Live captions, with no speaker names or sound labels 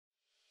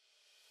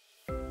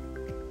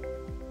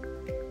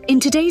In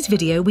today's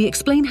video, we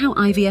explain how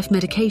IVF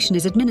medication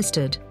is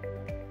administered.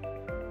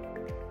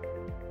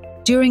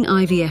 During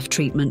IVF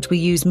treatment, we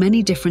use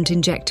many different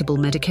injectable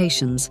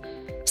medications.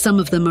 Some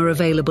of them are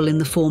available in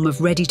the form of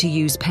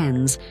ready-to-use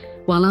pens,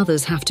 while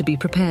others have to be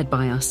prepared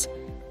by us.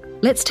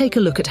 Let's take a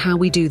look at how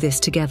we do this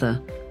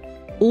together.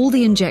 All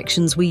the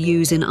injections we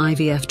use in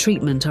IVF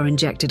treatment are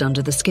injected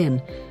under the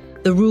skin.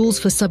 The rules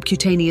for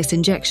subcutaneous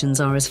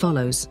injections are as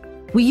follows.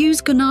 We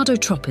use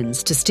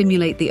gonadotropins to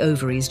stimulate the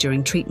ovaries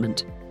during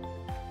treatment.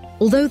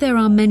 Although there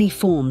are many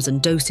forms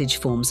and dosage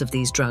forms of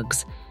these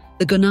drugs,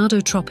 the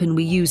gonadotropin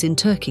we use in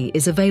Turkey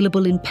is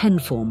available in pen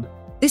form.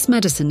 This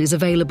medicine is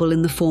available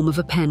in the form of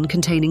a pen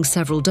containing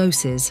several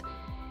doses.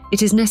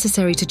 It is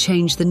necessary to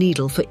change the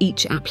needle for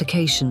each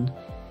application.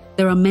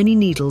 There are many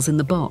needles in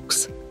the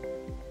box.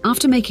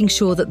 After making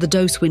sure that the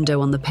dose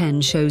window on the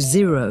pen shows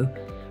 0,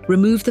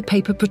 remove the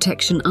paper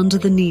protection under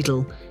the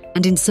needle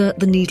and insert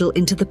the needle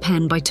into the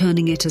pen by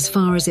turning it as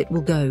far as it will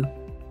go.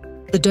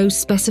 The dose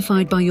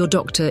specified by your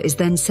doctor is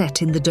then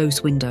set in the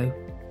dose window.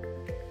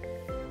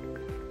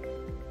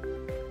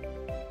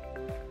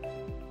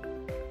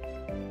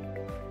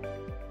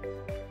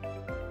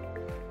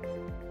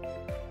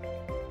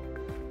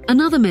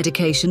 Another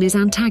medication is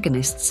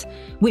antagonists,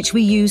 which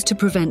we use to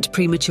prevent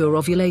premature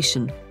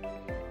ovulation.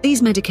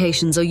 These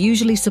medications are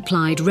usually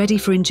supplied ready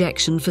for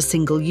injection for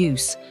single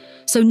use,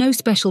 so no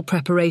special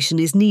preparation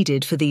is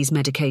needed for these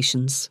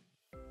medications.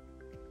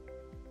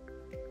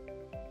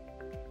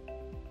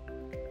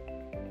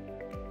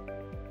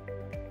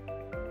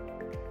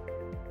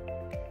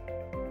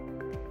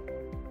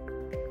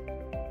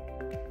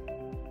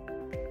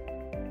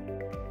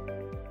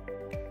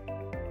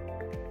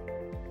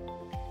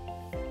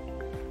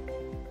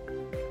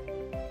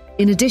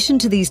 In addition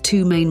to these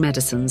two main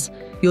medicines,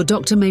 your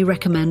doctor may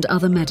recommend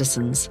other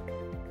medicines.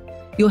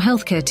 Your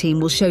healthcare team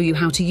will show you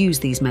how to use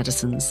these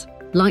medicines.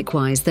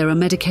 Likewise, there are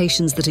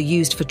medications that are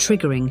used for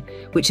triggering,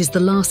 which is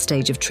the last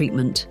stage of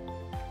treatment.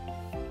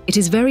 It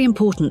is very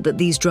important that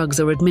these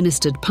drugs are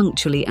administered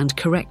punctually and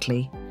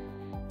correctly.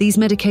 These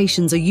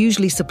medications are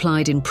usually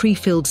supplied in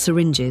pre-filled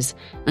syringes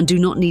and do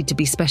not need to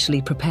be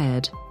specially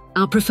prepared.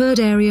 Our preferred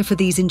area for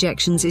these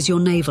injections is your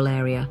navel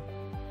area.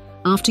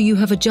 After you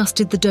have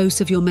adjusted the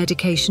dose of your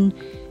medication,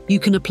 you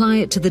can apply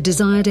it to the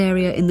desired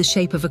area in the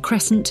shape of a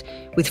crescent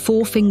with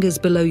 4 fingers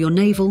below your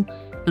navel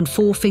and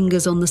 4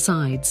 fingers on the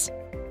sides.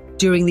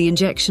 During the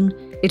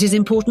injection, it is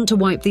important to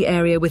wipe the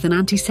area with an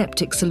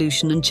antiseptic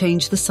solution and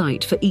change the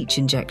site for each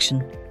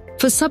injection.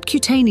 For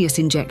subcutaneous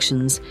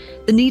injections,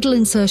 the needle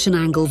insertion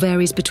angle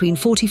varies between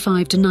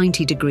 45 to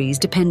 90 degrees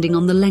depending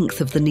on the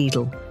length of the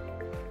needle.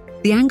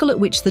 The angle at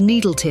which the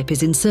needle tip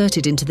is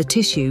inserted into the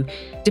tissue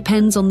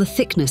depends on the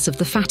thickness of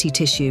the fatty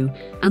tissue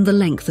and the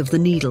length of the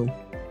needle.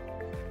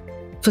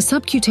 For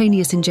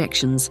subcutaneous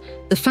injections,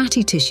 the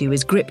fatty tissue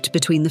is gripped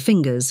between the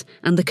fingers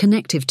and the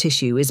connective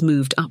tissue is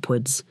moved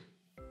upwards.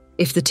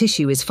 If the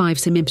tissue is 5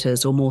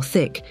 cm or more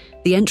thick,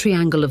 the entry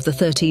angle of the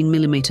 13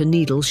 mm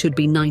needle should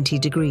be 90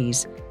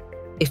 degrees.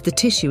 If the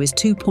tissue is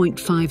 2.5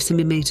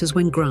 cm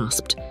when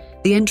grasped,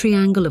 the entry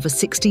angle of a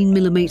 16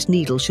 mm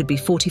needle should be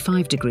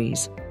 45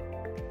 degrees.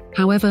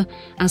 However,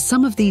 as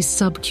some of these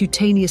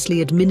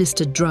subcutaneously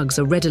administered drugs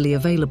are readily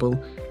available,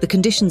 the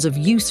conditions of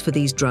use for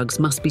these drugs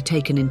must be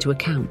taken into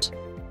account.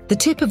 The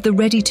tip of the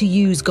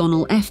ready-to-use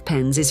gonal F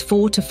pens is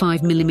 4 to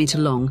 5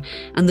 mm long,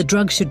 and the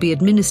drug should be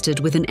administered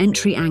with an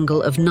entry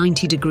angle of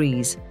 90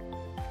 degrees.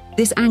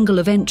 This angle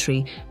of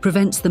entry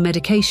prevents the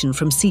medication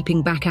from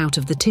seeping back out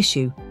of the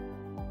tissue.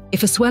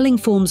 If a swelling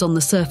forms on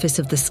the surface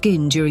of the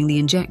skin during the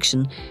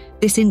injection,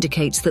 this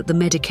indicates that the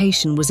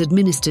medication was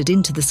administered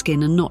into the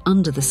skin and not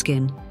under the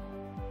skin.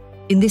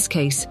 In this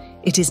case,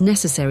 it is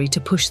necessary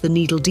to push the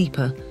needle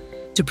deeper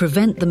to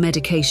prevent the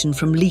medication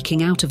from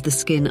leaking out of the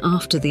skin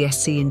after the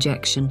SC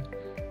injection.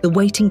 The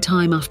waiting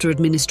time after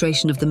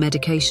administration of the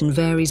medication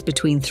varies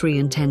between 3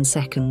 and 10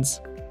 seconds.